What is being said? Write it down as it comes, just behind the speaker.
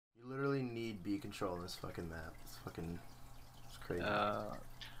B control in this fucking map. It's crazy.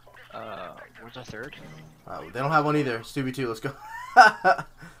 Where's our third? They don't have one either. It's 2v2, let's go.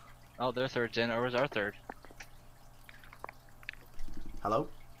 Oh, their third's in, or was our third? Hello?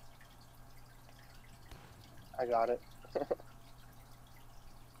 I got it.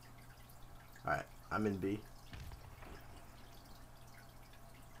 Alright, I'm in B.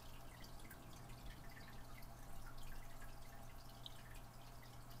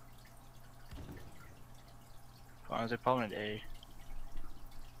 Or is it probably an A?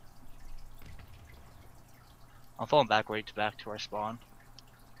 I'm falling back to our spawn.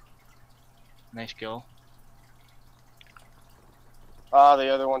 Nice kill. Oh, the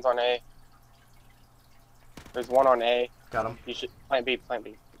other one's on A. There's one on A. Got him. You should plant B, plant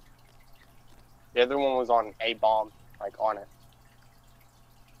B. The other one was on A bomb, like on it.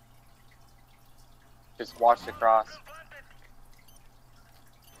 Just watch the cross.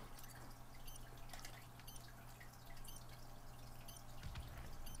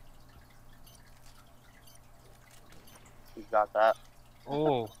 He's got that.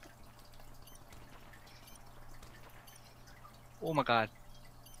 Oh. Oh my god.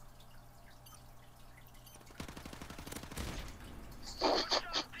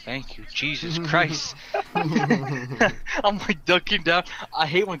 Thank you, Jesus Christ. I'm like ducking down. I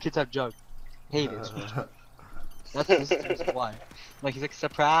hate when kids have jug. Hate it. That's why. Like he's like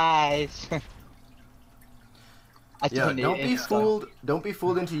surprise. Yeah, don't be fooled. Don't be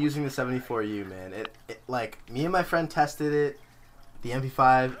fooled into using the 74U, man. It like me and my friend tested it. The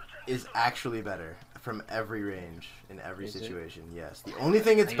MP5 is actually better from every range in every situation. Yes. The only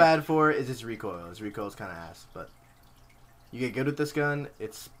thing it's bad for is its recoil. Its recoil is kind of ass, but you get good with this gun,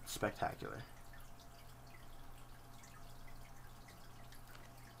 it's spectacular.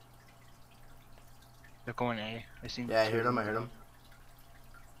 They're going A. I seen. Yeah, I heard him. I heard him.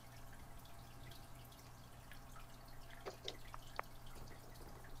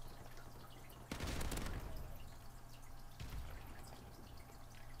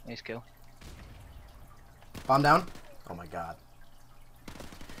 Nice kill. Bomb down. Oh my god.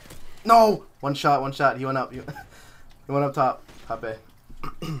 No! One shot, one shot. He went up. He went up top. Top A.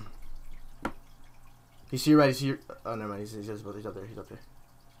 He's to your right. He's to your... Oh, never mind. He's up there. He's up there.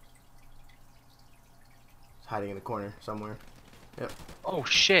 He's hiding in the corner somewhere. Yep. Oh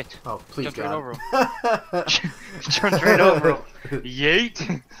shit. Oh, please Jumped God. right over him. Jumped right over him.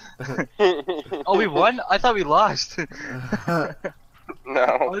 Yeet. Oh, we won? I thought we lost.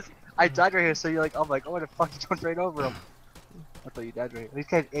 No. I died right here, so you're like, I'm like, oh, what the fuck, you jumped right over him. I thought you died right here. These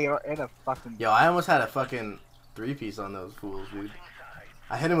guys AR and a fucking... Yo, I almost had a fucking 3-piece on those fools, dude.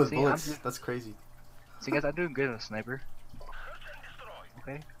 I hit him with bullets. That's crazy. See, guys, I'm doing good with a sniper.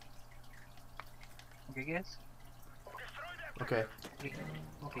 Okay. Okay, guys. Okay. Okay.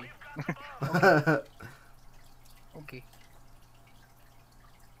 Okay. Okay.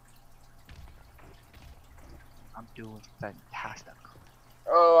 I'm doing fantastic.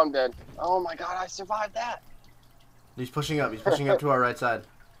 Oh, I'm dead. Oh my god, I survived that. He's pushing up. He's pushing up to our right side.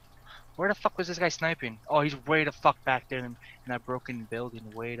 Where the fuck was this guy sniping? Oh, he's way the fuck back there in that broken building.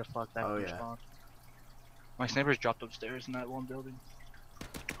 Way the fuck back there. Spawn. My sniper's dropped upstairs in that one building.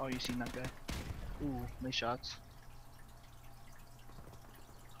 Oh, you seen that guy? Ooh, nice shots.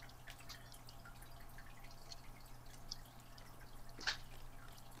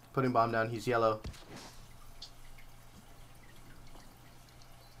 Putting bomb down. He's yellow.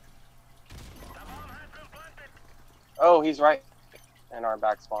 Oh, he's right in our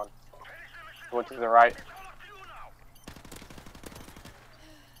back spawn. He went to the right.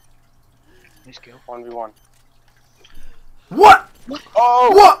 Nice kill. 1v1. What? Oh!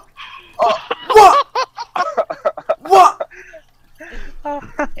 What? What?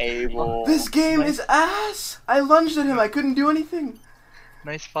 What? Abel. This game is ass. I lunged at him. I couldn't do anything.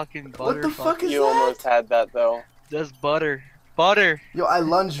 Nice fucking butter. What the fuck is You that? almost had that though. That's butter. Butter. Yo, I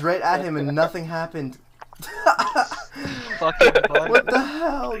lunged right at him and nothing happened. Fucking butter. What the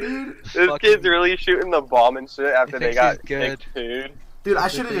hell, dude? This kid's really shooting the bomb and shit after they got good. food. Dude, I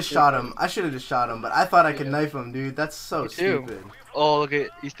should have just shot him. I should have just shot him, but I thought I could knife him, dude. That's so stupid. Oh, look at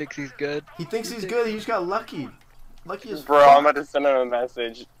he thinks he's good. He thinks he's good. He just got lucky. Lucky as Bro, I'm about to send him a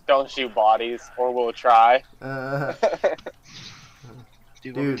message. Don't shoot bodies, or we'll try.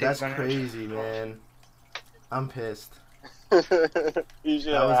 Dude, that's crazy, man. I'm pissed. You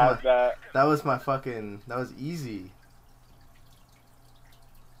should have had that. That was my fucking... That was easy.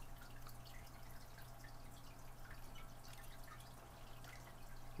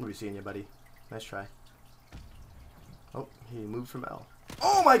 What are we seeing you, buddy? Nice try. Oh, he moved from L.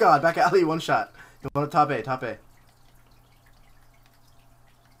 Oh my god! Back alley, one shot. You want to top A, top A.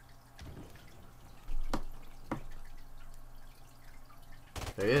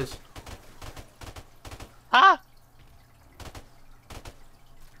 There he is. Ah!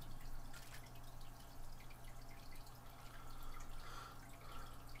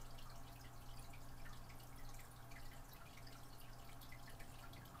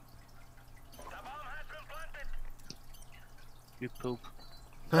 You poop.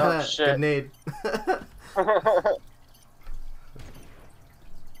 Oh, shit. Good nade.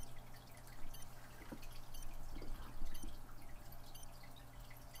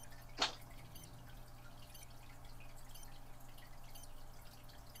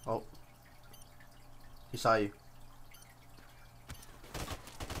 Oh. He saw you.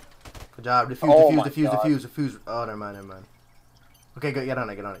 Good job. Defuse. Oh, never mind. Okay, go, get on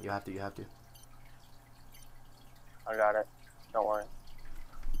it. You have to. I got it. Don't worry.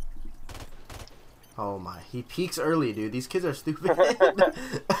 Oh my, he peeks early, dude. These kids are stupid.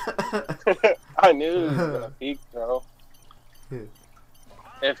 I knew he was gonna peek, bro.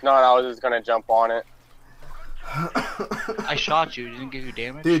 If not, I was just gonna jump on it. I shot you. Didn't give you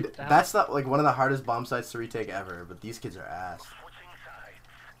damage. Dude, that's not like one of the hardest bomb sites to retake ever. But these kids are ass.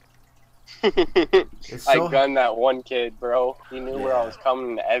 I gunned that one kid, bro. He knew where I was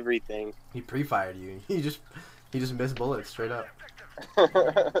coming to everything. He pre-fired you. He just missed bullets straight up.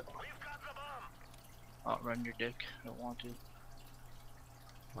 Outrun your dick. I don't want to.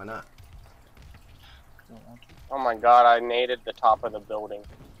 Why not? I don't want to. Oh my god, I naded the top of the building.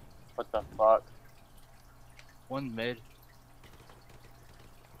 What the fuck? One mid.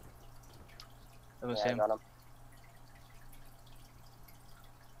 That was him. I got him.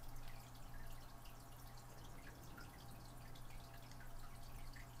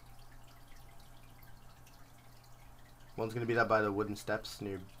 One's gonna be that by the wooden steps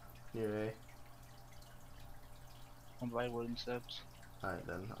near A. One by wooden steps. Alright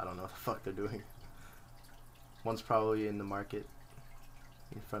then, I don't know what the fuck they're doing. One's probably in the market.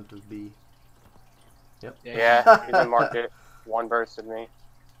 In front of B. Yep. Yeah, he's in market. One bursted me.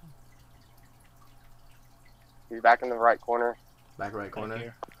 He's back in the right corner. Back right corner. Back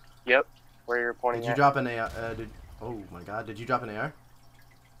here. Yep, where you're pointing Did you at. drop an AR? Oh my god, did you drop an AR?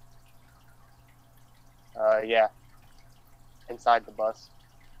 Yeah. Inside the bus.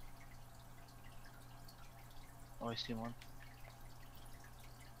 Oh, I see one.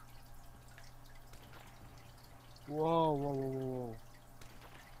 Whoa.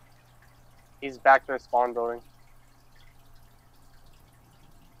 He's back to the spawn building.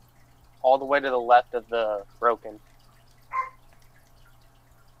 All the way to the left of the broken.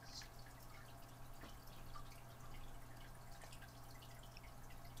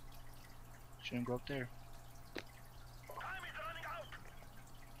 Shouldn't go up there.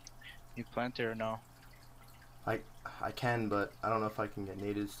 You plant there or no? I can, but I don't know if I can get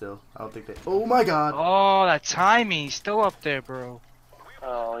naded still. I don't think they. Oh my god! Oh, that timing! He's still up there, bro.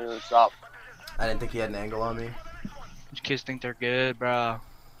 Oh, he was up. I didn't think he had an angle on me. These kids think they're good, bro.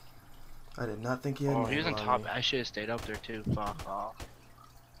 I did not think he had Oh, an he was on angle top. on me. I should have stayed up there too. Fuck off.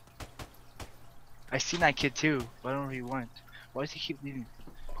 I seen that kid too. I don't know where he went. Why does he keep leaving?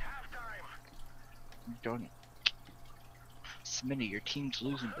 Don't. Smitty, your team's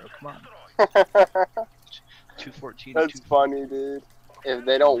losing, bro. Come on. 214. That's funny, dude. If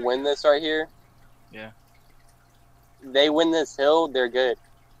they don't win this right here, yeah. They win this hill, they're good.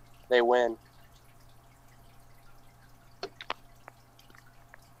 They win.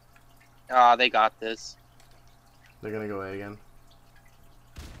 Ah, they got this. They're gonna go A again.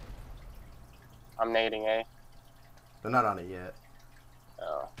 I'm nading A. They're not on it yet.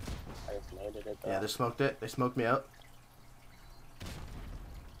 Oh, I just naded it though. Yeah, they smoked it. They smoked me out.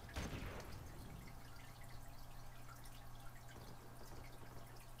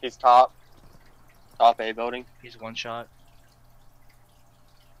 He's top. Top A building. He's one shot.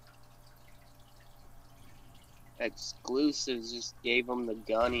 Exclusives just gave him the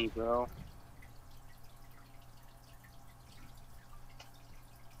gunny, bro.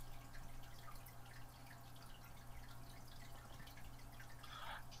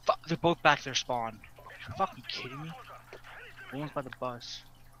 Fuck, they're both back there spawn. Are you fucking kidding me? One's by the bus.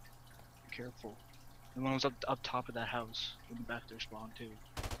 Be careful. And one was up top of that house. In the back there spawn too.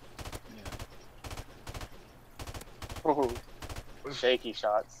 Yeah. Shaky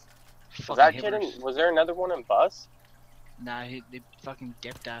shots. Was Fucking that kid hitters. in, was there another one in bus? Nah, they fucking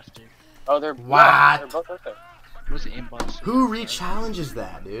dipped after. Oh, they're What? yeah, they're both up there. It was an in-bus. Who re-challenges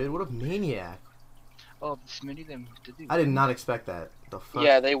that, dude? What a maniac. Oh, Smitty them to do. I did not expect that. The fuck?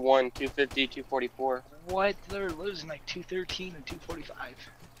 Yeah, they won 250, 244. What? They're losing like 213 and 245.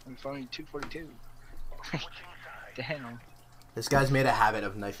 I'm finally 242. Damn. This guy's made a habit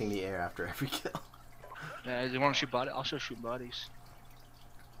of knifing the air after every kill. You want to shoot body? I'll shoot bodies.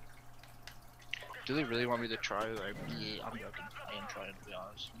 Do they really want me to try? Like, yeah, I'm joking. I am trying, to be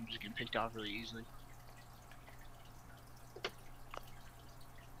honest. I'm just getting picked off really easily.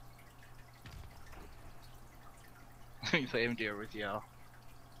 Let me play MWR with y'all.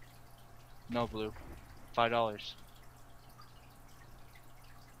 No blue. $5.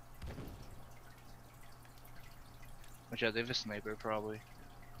 Watch out, they have a sniper probably.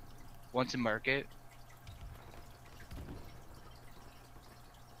 One's in market.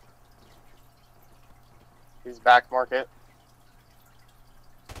 He's back market.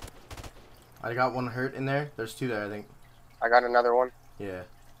 I got one hurt in there. There's two there, I think. I got another one. Yeah.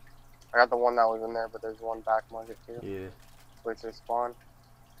 I got the one that was in there, but there's one back market too. Yeah. Which is spawn.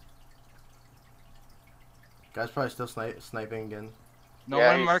 Guy's probably still sniping again. No yeah,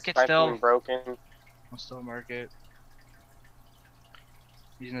 one in he's market sniping still. Broken. I'm still in market.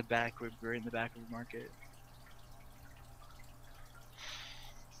 He's in the back. We're in the back of the market.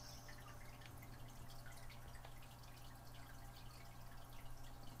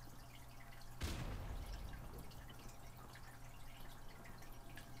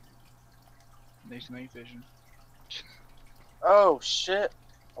 Nice night vision. Oh shit!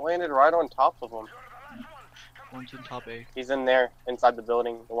 I landed right on top of him. One's in top A. He's in there, inside the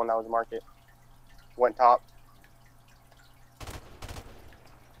building, the one that was market. Went top.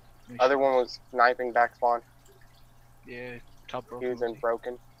 Nice Other shot. one was sniping back spawn. Yeah, top broken. He was in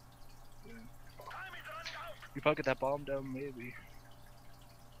broken. Yeah. You probably get that bomb down, maybe.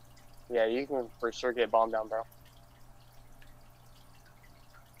 Yeah, you can for sure get bombed down, bro.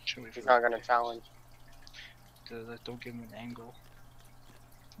 Should we He's not gonna challenge. Don't give him an angle.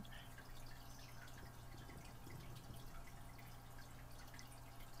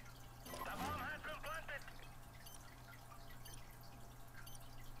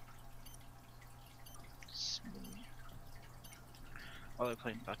 Smooth. Oh, they're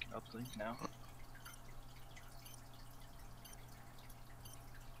playing fucking uplink now.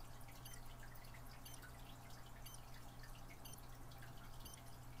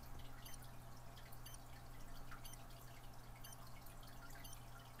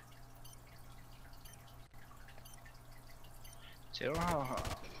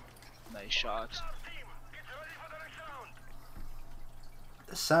 Nice shots.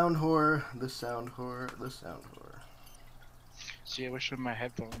 The sound whore, the sound whore, the sound whore. See, I wish with my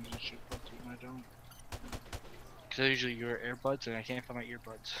headphones and shit, but I don't. Cause I usually wear earbuds and I can't find my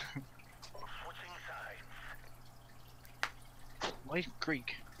earbuds. White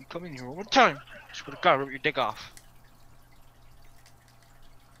Creek, you come in here one more time. Just would have got rip your dick off.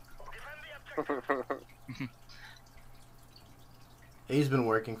 He's been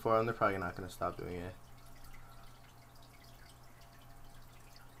working for him. They're probably not going to stop doing it.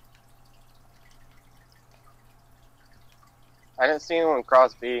 I didn't see anyone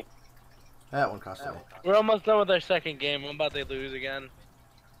cross B. That one cost me. We're almost done with our second game. I'm about to lose again.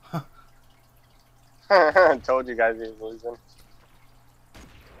 Told you guys he was losing.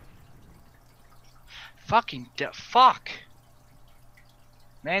 Fuck!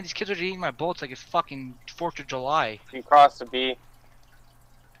 Man, these kids are eating my bullets like it's fucking 4th of July. You crossed to B.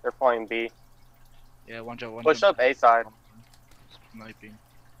 They're playing B. Yeah, one jump. Push up A side. Sniping.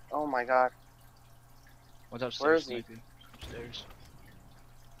 Oh my god. One's upstairs. Where is he? Sniping. Upstairs.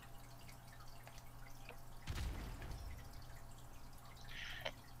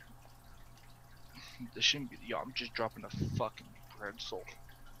 This shouldn't be. Yo, I'm just dropping a fucking pretzel.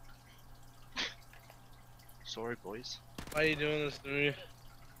 Sorry, boys. Why are you doing this to me?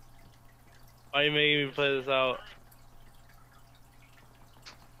 Why are you making me play this out?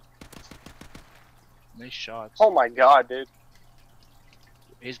 Nice shots. Oh my god, dude.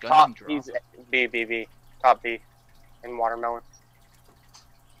 He's got Top. him drop. He's B. Top B. In watermelon.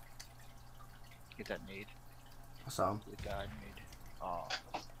 Get that nade. I saw him. The guy nade. Oh.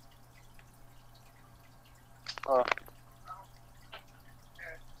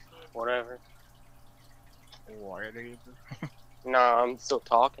 Whatever. Why are they? No, I'm still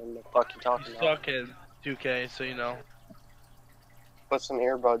talking. The fuck you talking You about? suck at 2K, so you know. Put some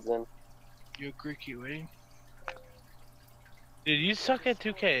earbuds in. You're Greeky, waiting. Dude, you suck at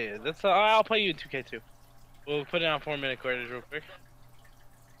 2K. That's I'll play you in 2K too. We'll put it on 4-minute quarters real quick.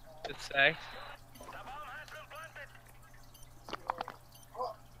 It's sacked.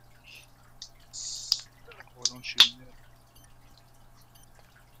 Oh, don't shoot me.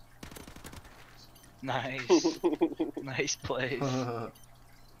 Nice. Nice plays.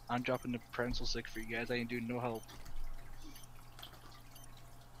 I'm dropping the pretzel stick for you guys. I ain't doing no help.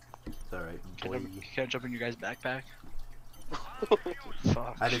 It's alright, boy. Can I jump in your guys' backpack?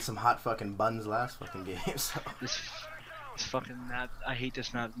 Fuck. I did some hot fucking buns last fucking game, so. This It's fucking map. I hate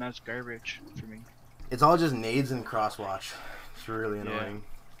this map. Map's garbage for me. It's all just nades and crosswatch. It's really annoying.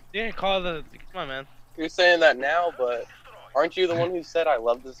 Yeah, call the. Come on, man. You're saying that now, but aren't you the one who said I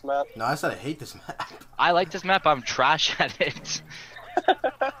love this map? No, I said I hate this map. I like this map. I'm trash at it.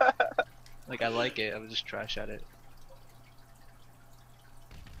 Like I like it. I'm just trash at it.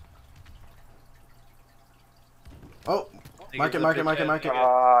 Oh, market.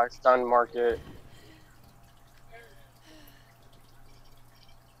 Ah, stun market.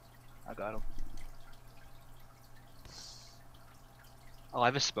 I got him. Oh, I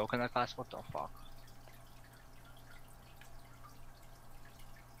have a smoke in that class. What the fuck?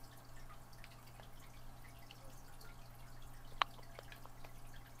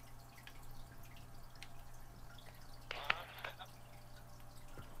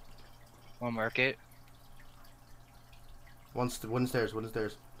 One market. Wooden stairs.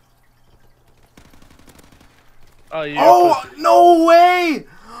 Oh, you. Oh, no way!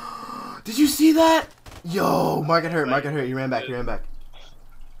 Did you see that? Yo, market hurt. He ran back.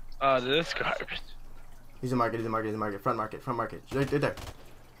 Oh, this garbage. He's in market. Front market. Right there.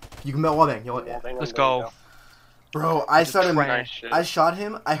 You can wall bang. Let's go. Bro, I started. Nice shit. I shot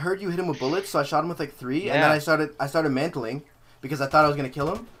him. I heard you hit him with bullets, so I shot him with like 3, and then Yeah. I started mantling because I thought I was gonna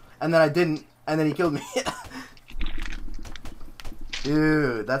kill him, and then I didn't, and then he killed me.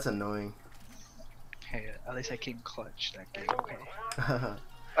 Dude, that's annoying. Hey, at least I came clutch that game. Okay.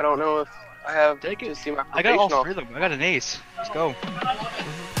 I don't know if I have Take it. to see my I got all professional. 3 of them. I got an ace. Let's go.